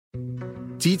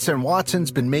Dietz and Watson's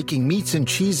been making meats and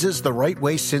cheeses the right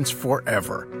way since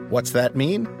forever. What's that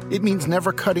mean? It means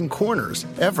never cutting corners,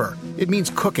 ever. It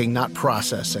means cooking, not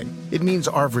processing. It means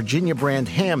our Virginia brand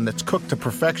ham that's cooked to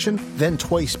perfection, then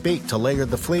twice baked to layer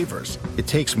the flavors. It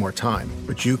takes more time,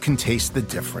 but you can taste the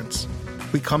difference.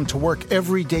 We come to work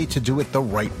every day to do it the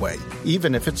right way,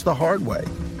 even if it's the hard way.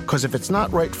 Because if it's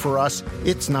not right for us,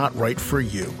 it's not right for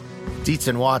you. Dietz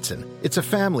and Watson, it's a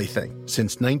family thing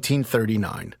since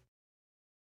 1939.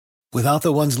 Without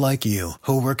the ones like you,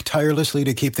 who work tirelessly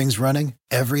to keep things running,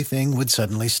 everything would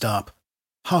suddenly stop.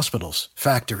 Hospitals,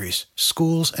 factories,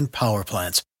 schools, and power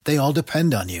plants, they all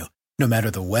depend on you. No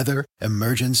matter the weather,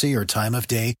 emergency, or time of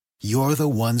day, you're the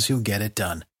ones who get it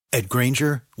done. At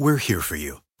Grainger, we're here for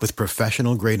you with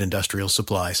professional-grade industrial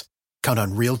supplies. Count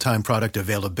on real-time product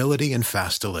availability and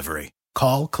fast delivery.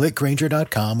 Call, click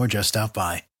Grainger.com, or just stop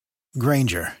by.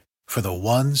 Grainger, for the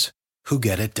ones who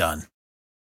get it done.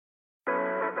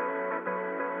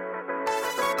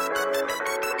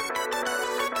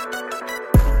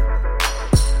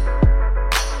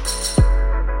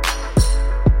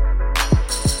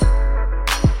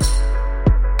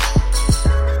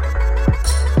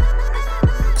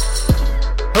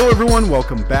 Hello, everyone.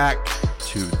 Welcome back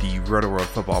to the Roto World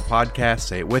Football Podcast.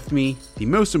 Say it with me. The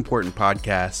most important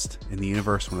podcast in the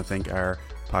universe. I want to thank our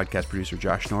podcast producer,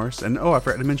 Josh Norris. And, I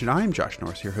forgot to mention, I am Josh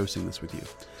Norris here hosting this with you.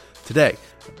 Today,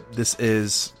 this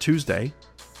is Tuesday.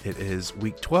 It is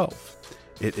week 12.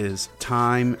 It is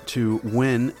time to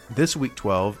win this week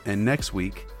 12 and next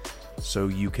week so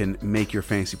you can make your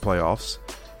fantasy playoffs.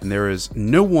 And there is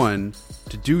no one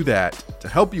to do that, to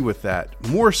help you with that,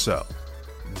 more so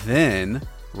than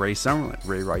Ray Summerlin.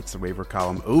 Ray writes the waiver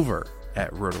column over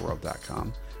at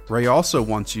rotoworld.com. Ray also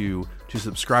wants you to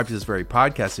subscribe to this very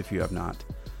podcast if you have not.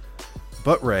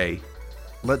 But Ray,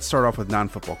 let's start off with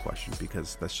non-football questions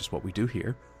because that's just what we do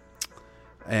here.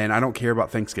 And I don't care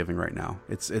about Thanksgiving right now.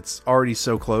 It's already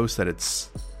so close that it's,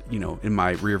 in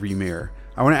my rearview mirror.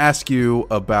 I want to ask you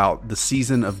about the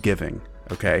season of giving,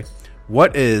 okay?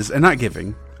 What is, and not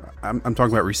giving, I'm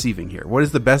talking about receiving here. What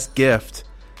is the best gift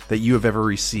that you have ever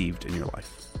received in your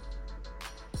life?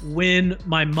 When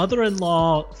my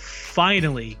mother-in-law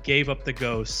finally gave up the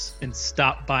ghost and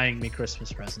stopped buying me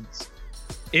Christmas presents.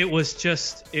 It was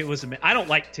amazing. I don't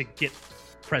like to get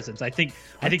presents. I think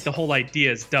the whole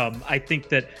idea is dumb. I think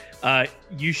that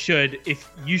you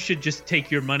should just take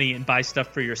your money and buy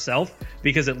stuff for yourself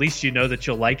because at least you know that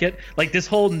you'll like it. Like this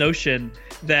whole notion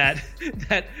that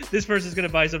this person's going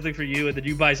to buy something for you and then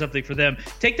you buy something for them.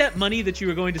 Take that money that you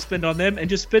were going to spend on them and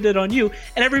just spend it on you,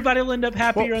 and everybody will end up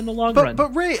happier in the long run.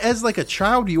 But Ray, as like a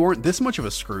child, you weren't this much of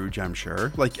a Scrooge, I'm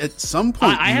sure. Like at some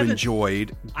point you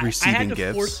enjoyed receiving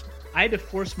gifts. I had to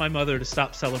force my mother to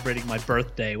stop celebrating my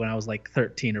birthday when I was like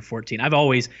 13 or 14. I've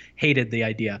always hated the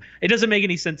idea. It doesn't make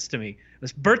any sense to me.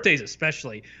 Birthdays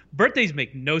especially. Birthdays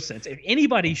make no sense. If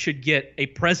anybody should get a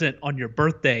present on your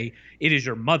birthday, it is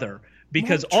your mother.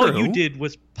 Because all you did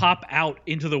was pop out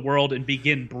into the world and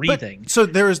begin breathing. So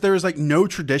there is like no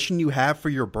tradition you have for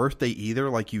your birthday either?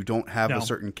 Like you don't have a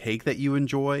certain cake that you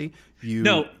enjoy? You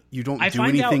don't do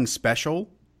anything special?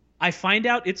 I find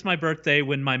out it's my birthday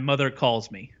when my mother calls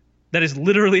me. That is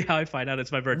literally how I find out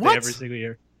it's my birthday every single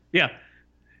year. Yeah.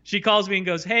 She calls me and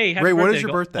goes, hey, happy Ray, birthday. what is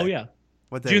your birthday? Oh, yeah.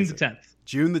 What day June is the it? 10th.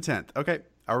 June the 10th. Okay.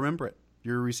 I'll remember it.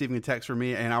 You're receiving a text from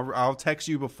me, and I'll text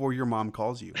you before your mom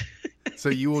calls you. So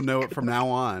you will know it from now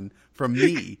on from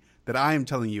me that I am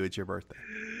telling you it's your birthday.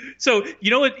 So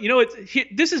you know what?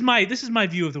 This is my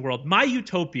view of the world. My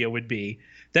utopia would be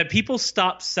that people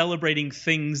stop celebrating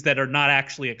things that are not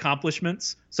actually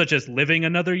accomplishments, such as living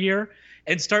another year,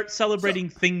 and start celebrating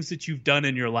things that you've done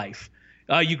in your life.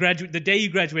 The day you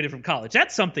graduated from college,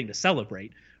 that's something to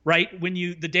celebrate, right?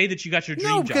 The day that you got your dream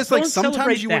job. No, because like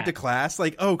sometimes you went to class,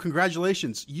 like, oh,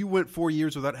 congratulations, you went 4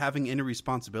 years without having any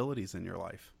responsibilities in your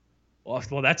life. Well,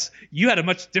 you had a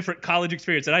much different college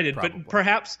experience than I did. Probably.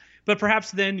 But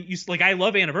perhaps then I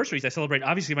love anniversaries. I celebrate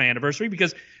obviously my anniversary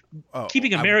because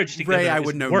keeping a marriage together. Ray, I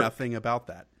would know nothing about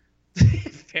that.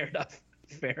 Fair enough.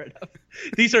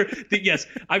 These are yes.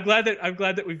 I'm glad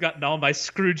that we've gotten all my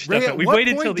Scrooge stuff. Ray, We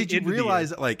waited till the end. Did you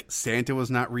realize that like Santa was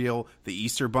not real, the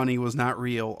Easter Bunny was not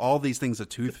real, all these things, a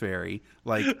tooth fairy?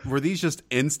 Like, were these just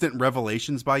instant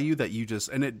revelations by you that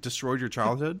and it destroyed your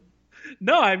childhood?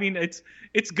 No, I mean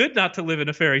it's good not to live in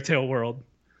a fairy tale world.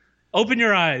 Open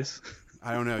your eyes.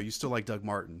 I don't know. You still like Doug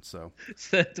Martin, so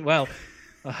well.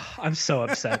 I'm so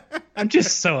upset. I'm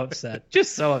just so upset.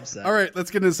 All right,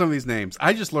 let's get into some of these names.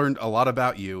 I just learned a lot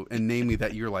about you, and namely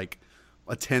that you're like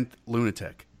a 10th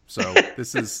lunatic. So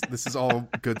this is all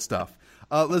good stuff.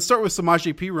 Let's start with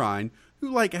Samaje Perine,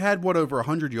 who had over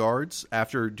 100 yards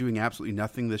after doing absolutely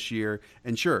nothing this year.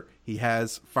 And sure, he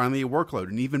has finally a workload,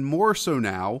 and even more so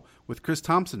now with Chris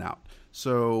Thompson out.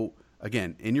 So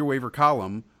again, in your waiver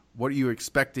column, what are you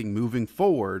expecting moving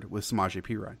forward with Samaje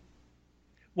Perine?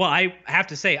 Well, I have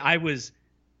to say I was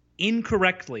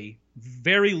incorrectly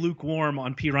very lukewarm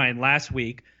on Perine last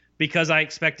week because I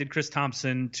expected Chris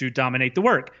Thompson to dominate the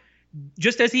work,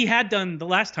 just as he had done the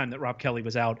last time that Rob Kelly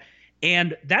was out.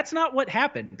 And that's not what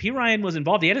happened. Perine was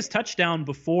involved. He had his touchdown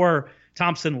before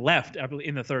Thompson left, I believe,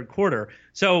 in the third quarter.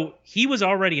 So he was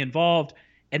already involved.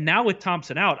 And now with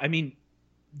Thompson out, I mean,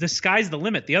 the sky's the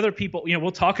limit. The other people,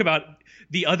 we'll talk about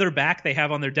the other back they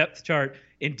have on their depth chart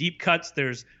in deep cuts.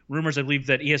 There's rumors, I believe,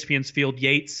 that ESPN's Field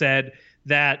Yates said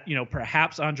that,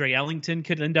 perhaps Andre Ellington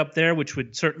could end up there, which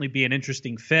would certainly be an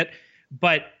interesting fit.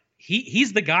 But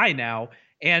he's the guy now,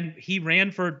 and he ran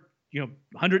for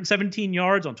 117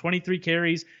 yards on 23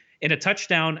 carries and a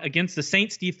touchdown against the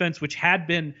Saints defense, which had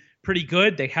been pretty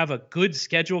good. They have a good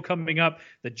schedule coming up: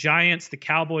 the Giants, the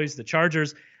Cowboys, the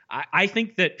Chargers. I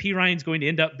think that Perine's going to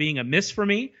end up being a miss for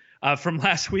me from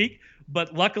last week,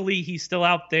 but luckily he's still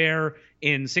out there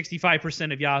in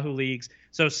 65% of Yahoo leagues.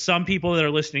 So some people that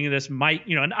are listening to this might,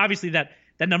 and obviously that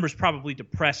number's probably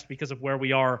depressed because of where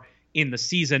we are in the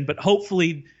season, but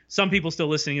hopefully some people still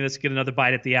listening to this get another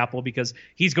bite at the apple, because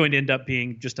he's going to end up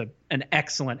being just an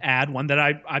excellent ad, one that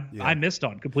I missed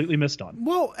on, completely missed on.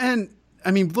 Well, and I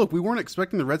mean, look, we weren't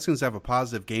expecting the Redskins to have a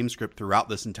positive game script throughout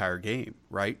this entire game,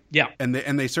 right? Yeah. And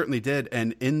they certainly did.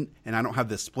 And I don't have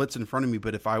the splits in front of me,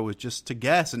 but if I was just to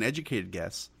guess, an educated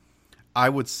guess, I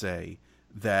would say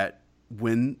that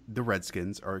when the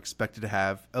Redskins are expected to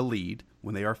have a lead,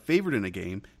 when they are favored in a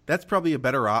game, that's probably a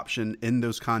better option in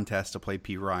those contests to play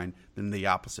Perine than the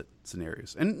opposite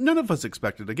scenarios. And none of us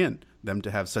expected, again, them to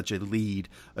have such a lead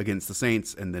against the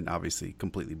Saints and then obviously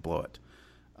completely blow it.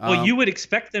 Well, you would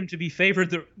expect them to be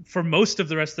favored for most of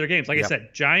the rest of their games. Like I said,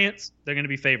 Giants, they're going to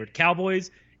be favored. Cowboys,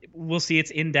 we'll see,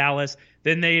 it's in Dallas.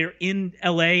 Then they're in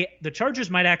L.A. The Chargers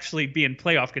might actually be in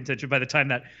playoff contention by the time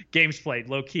that game's played,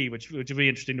 low-key, which would be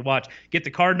interesting to watch. Get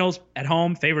the Cardinals at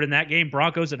home, favored in that game.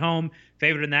 Broncos at home,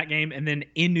 favored in that game. And then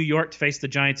in New York to face the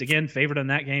Giants again, favored in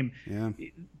that game. Yeah.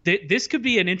 This could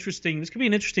be an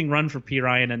interesting run for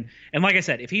Perine. And like I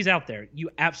said, if he's out there,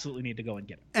 you absolutely need to go and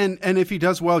get him. And if he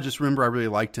does well, just remember I really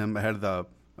liked him ahead of the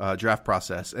draft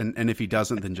process. And if he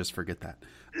doesn't, then just forget that.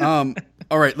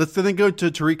 All right, let's then go to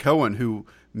Tariq Cohen, who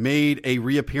made a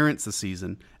reappearance this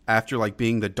season after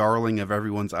being the darling of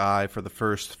everyone's eye for the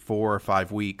first 4 or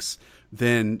 5 weeks,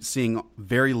 then seeing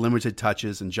very limited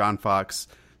touches and John Fox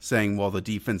saying, well, the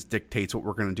defense dictates what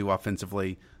we're going to do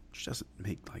offensively, which doesn't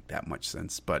make that much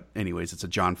sense. But anyways, it's a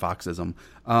John Foxism.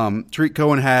 Tariq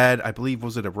Cohen had, I believe,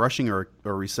 was it a rushing or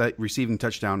receiving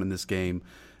touchdown in this game?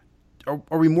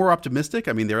 Are we more optimistic?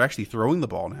 I mean, they're actually throwing the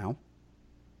ball now.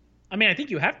 I mean, I think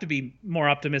you have to be more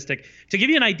optimistic. To give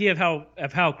you an idea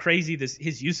of how crazy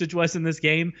his usage was in this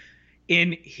game,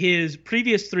 in his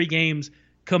previous 3 games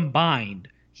combined,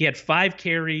 he had 5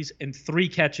 carries and 3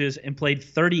 catches and played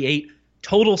 38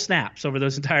 total snaps over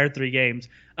those entire 3 games.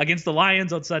 Against the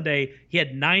Lions on Sunday, he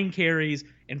had 9 carries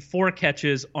and 4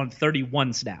 catches on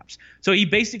 31 snaps. So he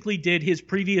basically did his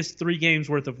previous 3 games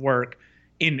worth of work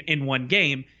in one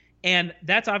game, and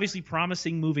that's obviously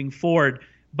promising moving forward.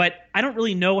 But I don't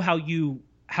really know how you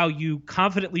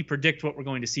confidently predict what we're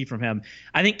going to see from him.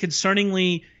 I think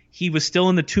concerningly, he was still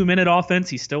in the 2-minute offense.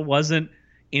 He still wasn't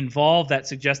involved. That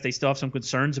suggests they still have some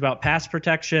concerns about pass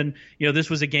protection. This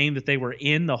was a game that they were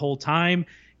in the whole time.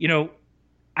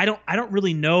 I don't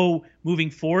really know moving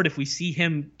forward if we see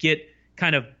him get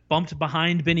kind of bumped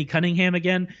behind Benny Cunningham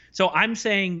again. So I'm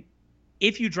saying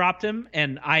if you dropped him,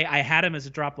 and I had him as a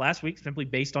drop last week simply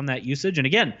based on that usage. And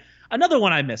again, another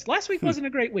one I missed. Last week wasn't a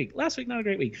great week. Last week, not a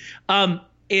great week. I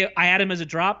had him as a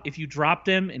drop. If you dropped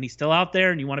him and he's still out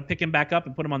there and you want to pick him back up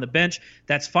and put him on the bench,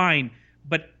 that's fine.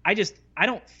 But I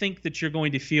don't think that you're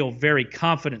going to feel very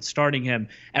confident starting him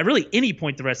at really any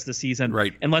point the rest of the season,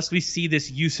 right, unless we see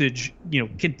this usage,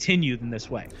 continue in this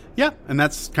way. Yeah, and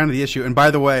that's kind of the issue. And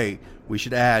by the way, we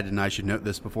should add, and I should note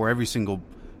this before every single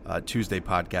Tuesday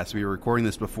podcast, we were recording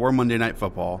this before Monday Night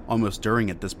Football, almost during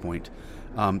at this point.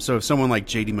 So if someone like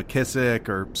J.D. McKissick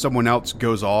or someone else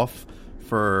goes off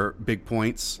for big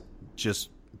points, just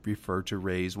refer to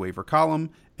Ray's waiver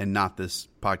column and not this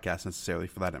podcast necessarily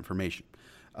for that information.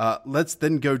 Let's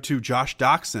then go to Josh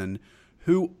Doxson,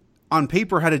 who on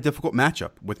paper had a difficult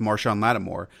matchup with Marshawn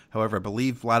Lattimore. However, I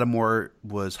believe Lattimore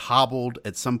was hobbled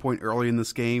at some point early in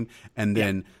this game and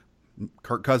then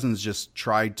Kirk Cousins just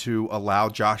tried to allow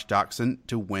Josh Doctson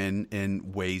to win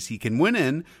in ways he can win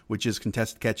in, which is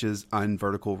contested catches on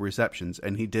vertical receptions.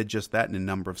 And he did just that in a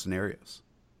number of scenarios.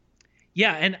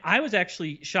 Yeah, and I was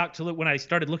actually shocked to look when I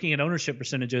started looking at ownership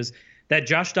percentages that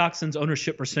Josh Doctson's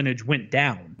ownership percentage went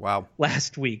down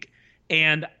last week.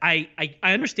 And I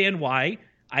understand why.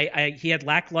 He had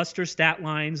lackluster stat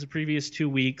lines the previous 2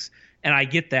 weeks, and I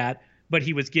get that. But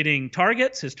he was getting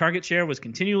targets. His target share was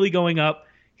continually going up.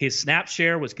 His snap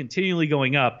share was continually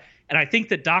going up. And I think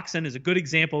that Doctson is a good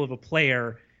example of a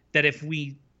player that if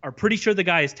we are pretty sure the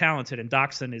guy is talented, and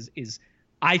Doctson is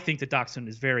I think that Doctson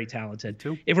is very talented.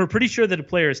 Too. If we're pretty sure that a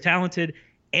player is talented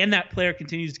and that player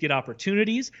continues to get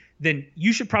opportunities, then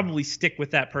you should probably stick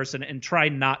with that person and try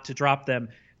not to drop them.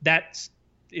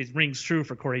 It rings true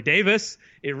for Corey Davis.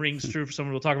 It rings true for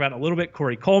someone we'll talk about in a little bit,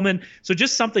 Corey Coleman. So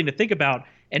just something to think about.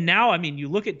 And now, I mean, you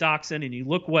look at Doctson and you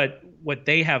look what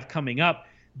they have coming up.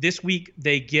 This week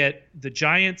they get the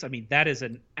Giants. I mean, that is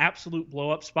an absolute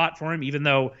blow-up spot for him, even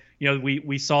though,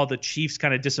 we saw the Chiefs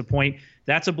kind of disappoint.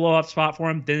 That's a blow-up spot for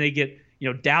him. Then they get,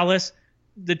 Dallas.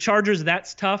 The Chargers,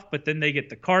 that's tough, but then they get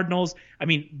the Cardinals. I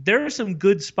mean, there are some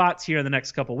good spots here in the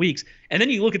next couple of weeks. And then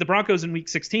you look at the Broncos in Week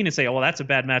 16 and say, oh, well, that's a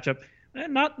bad matchup.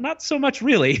 Not so much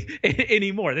really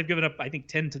anymore. They've given up, I think,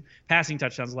 10 passing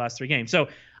touchdowns the last 3 games. So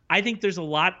I think there's a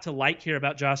lot to like here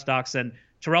about Josh Doctson.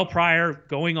 Terrell Pryor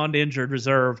going on to injured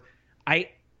reserve. I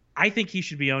think he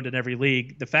should be owned in every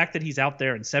league. The fact that he's out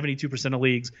there in 72% of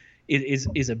leagues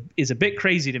is a bit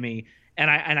crazy to me. And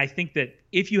I think that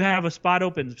if you have a spot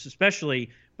open, especially,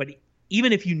 but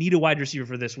even if you need a wide receiver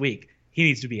for this week, he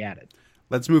needs to be added.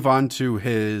 Let's move on to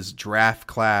his draft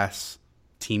class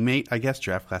teammate, I guess,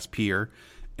 draft class peer,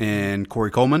 and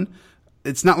Corey Coleman.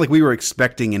 It's not like we were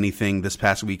expecting anything this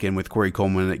past weekend with Corey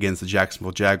Coleman against the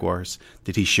Jacksonville Jaguars.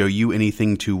 Did he show you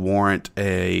anything to warrant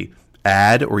a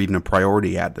ad or even a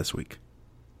priority ad this week?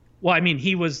 Well, I mean,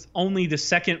 he was only the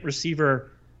second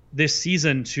receiver this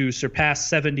season to surpass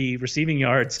 70 receiving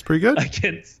yards. It's pretty good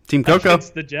against Team Coco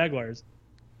against the Jaguars.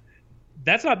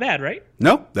 That's not bad, right?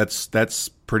 No, that's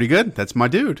pretty good. That's my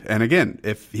dude. And again,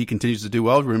 if he continues to do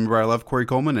well, remember I love Corey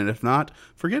Coleman, and if not,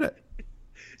 forget it.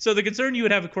 So the concern you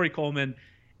would have with Corey Coleman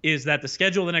is that the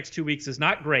schedule the next 2 weeks is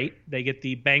not great. They get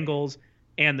the Bengals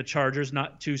and the Chargers,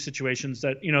 not two situations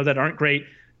that that aren't great.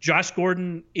 Josh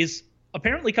Gordon is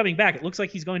apparently coming back. It looks like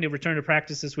he's going to return to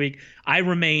practice this week. I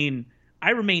remain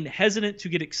hesitant to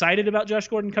get excited about Josh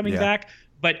Gordon coming back,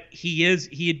 but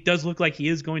he does look like he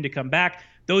is going to come back.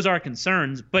 Those are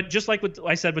concerns. But just like what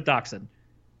I said with Doctson,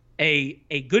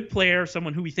 a good player,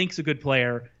 someone who we think is a good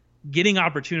player, getting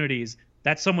opportunities,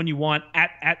 that's someone you want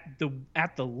at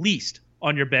the least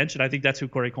on your bench, and I think that's who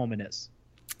Corey Coleman is.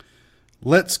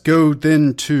 Let's go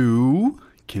then to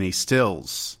Kenny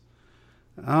Stills.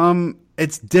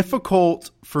 It's difficult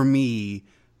for me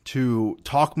to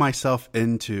talk myself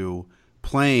into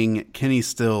playing Kenny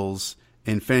Stills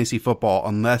in fantasy football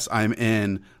unless I'm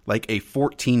in like a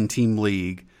 14-team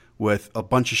league with a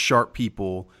bunch of sharp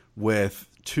people with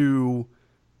 2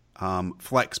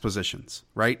 flex positions,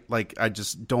 right? Like I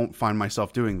just don't find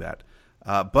myself doing that.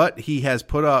 But he has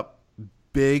put up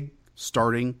big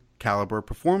starting caliber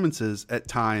performances at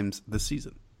times this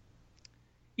season.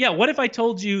 Yeah, what if I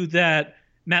told you that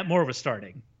Matt Moore was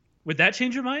starting? Would that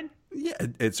change your mind? Yeah,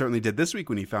 it certainly did this week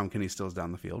when he found Kenny Stills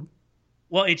down the field.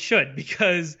 Well, it should,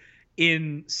 because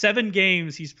in 7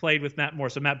 games he's played with Matt Moore.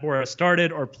 So Matt Moore has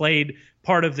started or played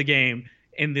part of the game.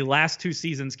 In the last 2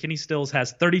 seasons, Kenny Stills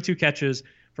has 32 catches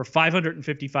for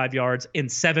 555 yards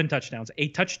and 7 touchdowns, a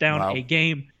touchdown a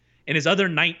game. In his other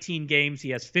 19 games,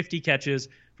 he has 50 catches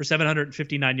for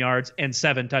 759 yards and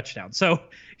 7 touchdowns. So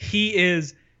he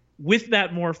is with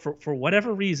Matt Moore for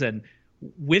whatever reason.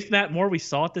 With Matt Moore, we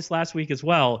saw it this last week as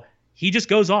well. He just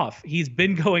goes off. He's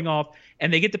been going off,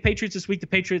 and they get the Patriots this week. The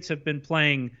Patriots have been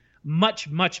playing much,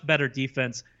 much better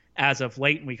defense as of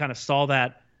late, and we kind of saw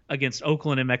that against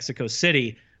Oakland and Mexico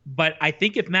City. But I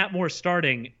think if Matt Moore's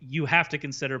starting, you have to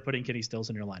consider putting Kenny Stills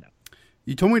in your lineup.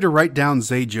 You told me to write down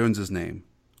Zay Jones's name.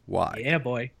 Why? Yeah,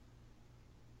 boy.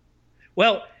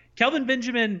 Well, Kelvin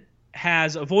Benjamin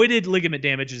has avoided ligament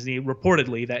damage,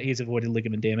 reportedly that he's avoided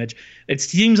ligament damage. It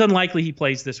seems unlikely he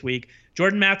plays this week.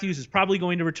 Jordan Matthews is probably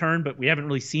going to return, but we haven't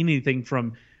really seen anything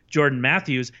from Jordan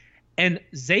Matthews. And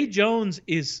Zay Jones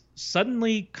is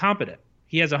suddenly competent.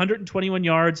 He has 121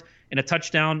 yards and a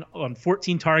touchdown on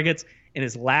 14 targets in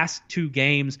his last 2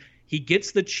 games. He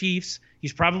gets the Chiefs.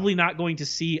 He's probably not going to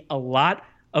see a lot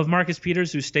of Marcus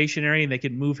Peters, who's stationary, and they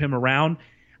can move him around.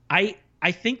 I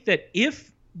think that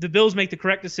if the Bills make the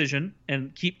correct decision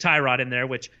and keep Tyrod in there,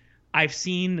 which I've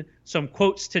seen some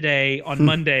quotes today on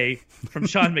Monday from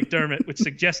Sean McDermott, which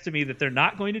suggests to me that they're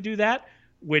not going to do that,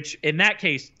 which in that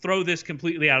case, throw this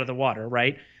completely out of the water,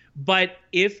 right? But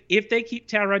if they keep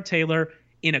Tyrod Taylor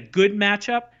in a good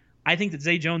matchup, I think that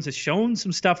Zay Jones has shown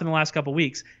some stuff in the last couple of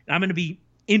weeks, and I'm going to be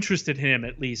interested in him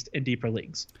at least in deeper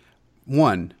leagues.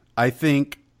 One, I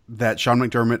think that Sean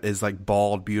McDermott is like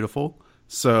bald beautiful.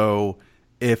 So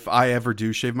if I ever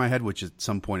do shave my head, which at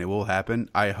some point it will happen,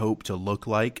 I hope to look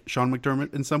like Sean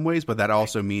McDermott in some ways, but that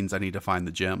also means I need to find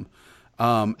the gym.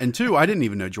 And two, I didn't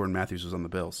even know Jordan Matthews was on the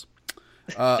Bills.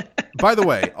 By the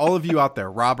way, all of you out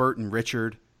there, Robert and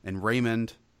Richard and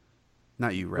Raymond,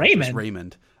 not you, Ray, just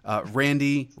Raymond,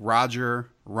 Randy, Roger,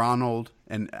 Ronald,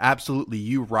 and absolutely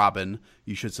you, Robin,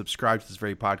 you should subscribe to this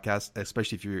very podcast,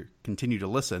 especially if you continue to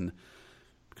listen,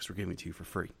 because we're giving it to you for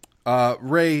free.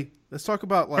 Ray, let's talk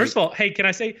about First of all, hey, can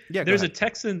I say there's a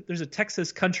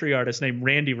Texas country artist named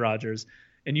Randy Rogers,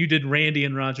 and you did Randy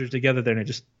and Rogers together there, and it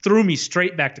just threw me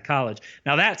straight back to college.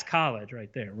 Now that's college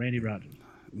right there, Randy Rogers.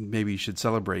 Maybe you should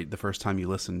celebrate the first time you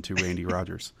listen to Randy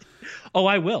Rogers. Oh,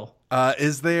 I will.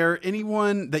 Is there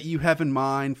anyone that you have in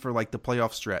mind for like the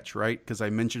playoff stretch, right? Because I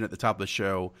mentioned at the top of the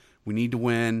show, we need to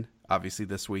win, obviously,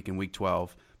 this week in week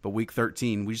 12. But week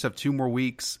 13, we just have 2 more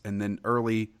weeks, and then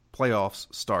early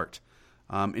playoffs start.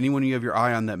 Anyone you have your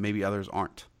eye on that maybe others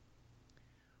aren't?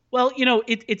 Well,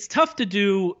 it's tough to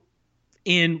do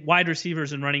in wide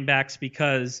receivers and running backs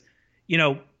because,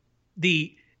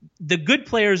 the good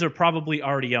players are probably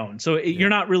already owned. So you're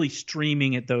not really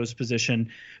streaming at those positions.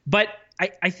 But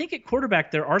I think at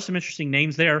quarterback, there are some interesting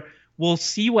names there. We'll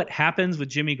see what happens with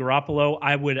Jimmy Garoppolo.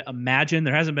 I would imagine,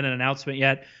 there hasn't been an announcement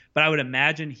yet, but I would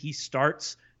imagine he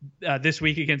starts this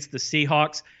week against the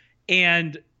Seahawks.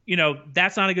 And,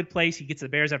 that's not a good place. He gets the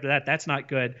Bears after that. That's not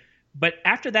good. But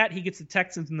after that, he gets the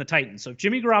Texans and the Titans. So if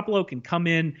Jimmy Garoppolo can come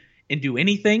in and do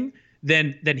anything,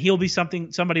 then he'll be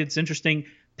somebody that's interesting.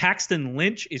 Paxton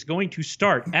Lynch is going to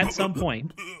start at some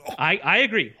point. I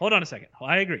agree. Hold on a second.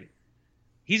 I agree.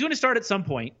 He's going to start at some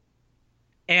point,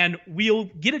 and we'll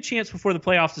get a chance before the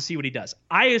playoffs to see what he does.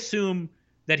 I assume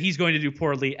that he's going to do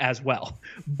poorly as well.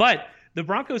 But the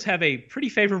Broncos have a pretty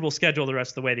favorable schedule the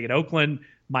rest of the way. They get Oakland,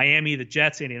 Miami, the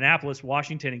Jets, Indianapolis,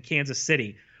 Washington, and Kansas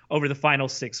City over the final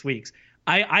 6 weeks.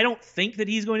 I don't think that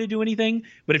he's going to do anything,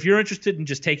 but if you're interested in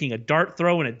just taking a dart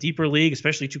throw in a deeper league,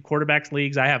 especially 2 quarterbacks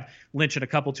leagues, I have Lynch in a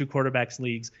couple 2 quarterbacks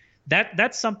leagues.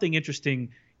 That's something interesting,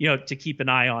 to keep an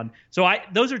eye on. So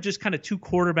those are just kind of 2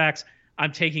 quarterbacks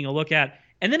I'm taking a look at.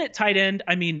 And then at tight end,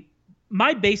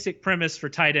 my basic premise for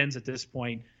tight ends at this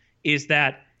point is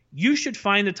that you should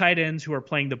find the tight ends who are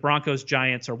playing the Broncos,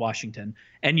 Giants, or Washington,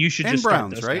 and you should just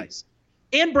Browns, start those right? guys.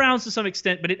 And Browns to some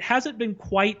extent, but it hasn't been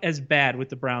quite as bad with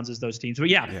the Browns as those teams. But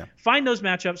find those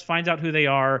matchups, find out who they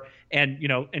are, and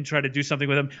try to do something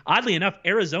with them. Oddly enough,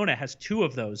 Arizona has 2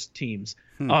 of those teams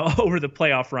over the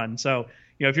playoff run. So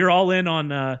if you're all in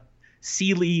on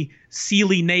Sealy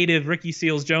native Ricky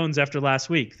Seals-Jones after last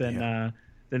week, then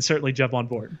certainly jump on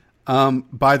board.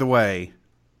 By the way,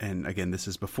 and again, this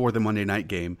is before the Monday night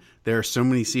game, there are so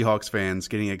many Seahawks fans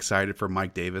getting excited for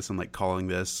Mike Davis and calling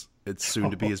this it's soon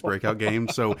to be his breakout game.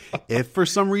 So if for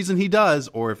some reason he does,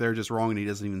 or if they're just wrong and he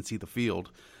doesn't even see the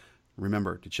field,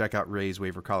 remember to check out Ray's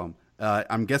waiver column.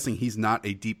 I'm guessing he's not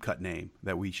a deep cut name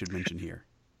that we should mention here.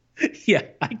 Yeah,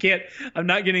 I'm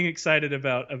not getting excited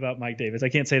about Mike Davis. I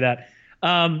can't say that.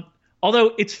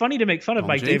 Although it's funny to make fun of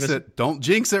Mike Davis. Don't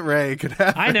jinx it, Ray. It could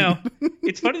happen. I know.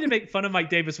 It's funny to make fun of Mike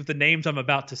Davis with the names I'm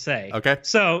about to say. Okay.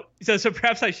 So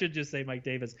perhaps I should just say Mike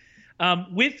Davis.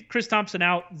 With Chris Thompson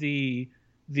out, the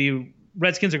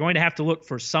Redskins are going to have to look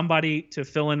for somebody to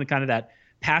fill in the kind of that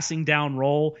passing down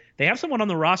role. They have someone on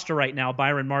the roster right now,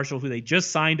 Byron Marshall, who they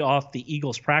just signed off the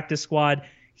Eagles practice squad.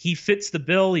 He fits the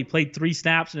bill. He played 3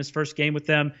 snaps in his first game with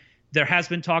them. There has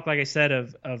been talk, like I said,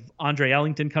 of Andre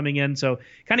Ellington coming in, so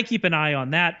kind of keep an eye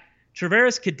on that.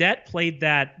 Travaris Cadet played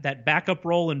that backup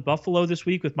role in Buffalo this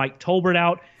week with Mike Tolbert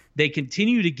out. They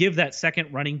continue to give that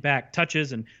second running back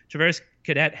touches, and Travaris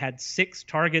Cadet had 6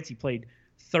 targets. He played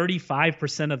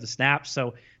 35% of the snaps,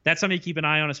 so that's something to keep an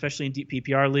eye on, especially in deep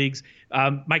PPR leagues.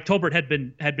 Mike Tolbert had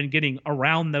been getting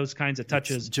around those kinds of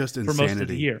touches just for most of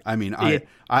the year.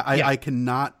 I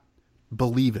cannot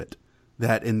believe it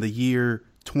that in the year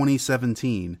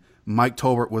 2017, Mike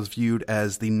Tolbert was viewed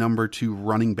as the number 2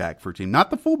 running back for a team, not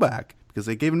the fullback, because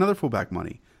they gave another fullback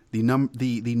money. The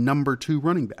number 2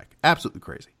 running back, absolutely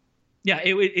crazy. Yeah,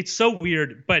 it's so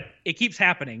weird, but it keeps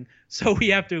happening. So we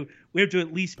have to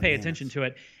at least pay attention to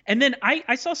it. And then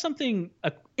I saw an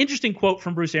interesting quote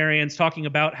from Bruce Arians talking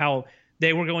about how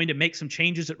They were going to make some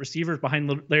changes at receivers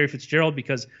behind Larry Fitzgerald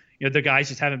because the guys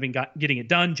just haven't been getting it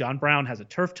done. John Brown has a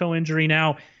turf toe injury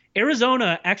now.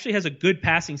 Arizona actually has a good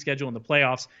passing schedule in the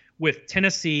playoffs with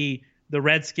Tennessee, the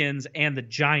Redskins, and the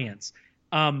Giants.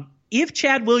 If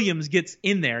Chad Williams gets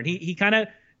in there, and he kind of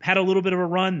had a little bit of a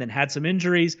run, then had some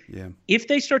injuries. Yeah. If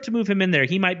they start to move him in there,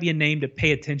 he might be a name to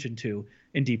pay attention to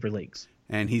in deeper leagues.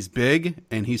 And he's big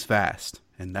and he's fast,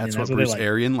 and that's what Bruce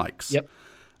Arian likes. Yep.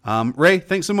 Ray,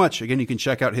 thanks so much. Again, you can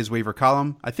check out his waiver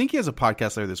column. I think he has a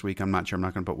podcast later this week. I'm not sure. I'm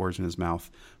not going to put words in his mouth,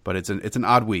 but it's an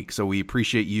odd week. So we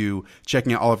appreciate you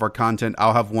checking out all of our content.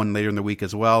 I'll have one later in the week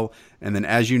as well. And then,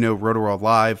 as you know, Roto-World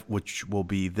Live, which will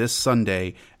be this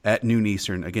Sunday at noon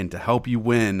Eastern, again, to help you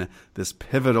win this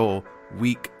pivotal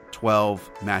Week 12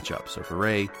 matchup. So for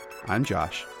Ray, I'm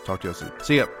Josh. Talk to you soon.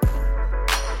 See ya.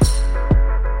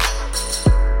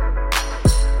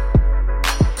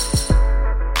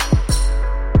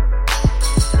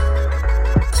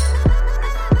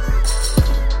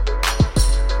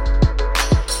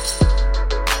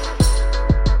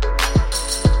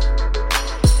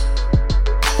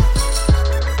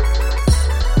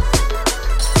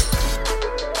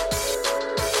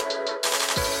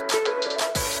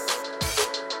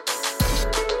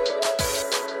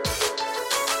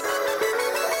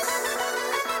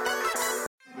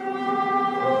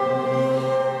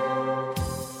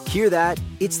 Hear that?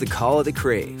 It's the call of the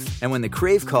Crave. And when the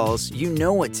Crave calls, you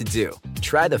know what to do.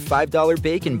 Try the $5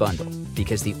 Bacon Bundle,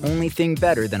 because the only thing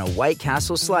better than a White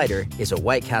Castle slider is a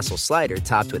White Castle slider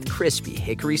topped with crispy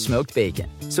hickory smoked bacon.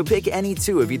 So pick any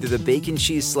two of either the Bacon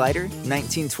Cheese Slider,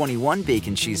 1921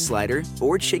 Bacon Cheese Slider,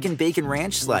 or Chicken Bacon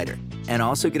Ranch Slider. And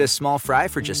also get a small fry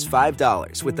for just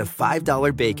 $5 with the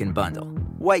 $5 Bacon Bundle.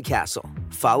 White Castle.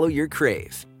 Follow your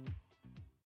Crave.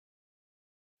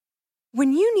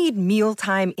 When you need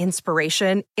mealtime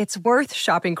inspiration, it's worth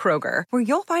shopping Kroger, where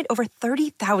you'll find over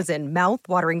 30,000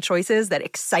 mouth-watering choices that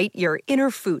excite your inner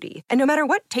foodie. And no matter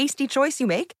what tasty choice you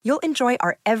make, you'll enjoy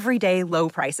our everyday low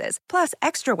prices, plus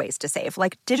extra ways to save,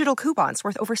 like digital coupons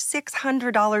worth over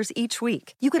 $600 each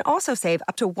week. You can also save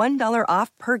up to $1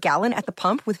 off per gallon at the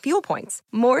pump with fuel points.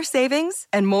 More savings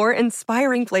and more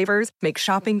inspiring flavors make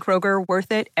shopping Kroger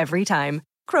worth it every time.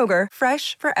 Kroger,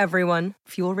 fresh for everyone.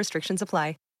 Fuel restrictions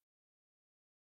apply.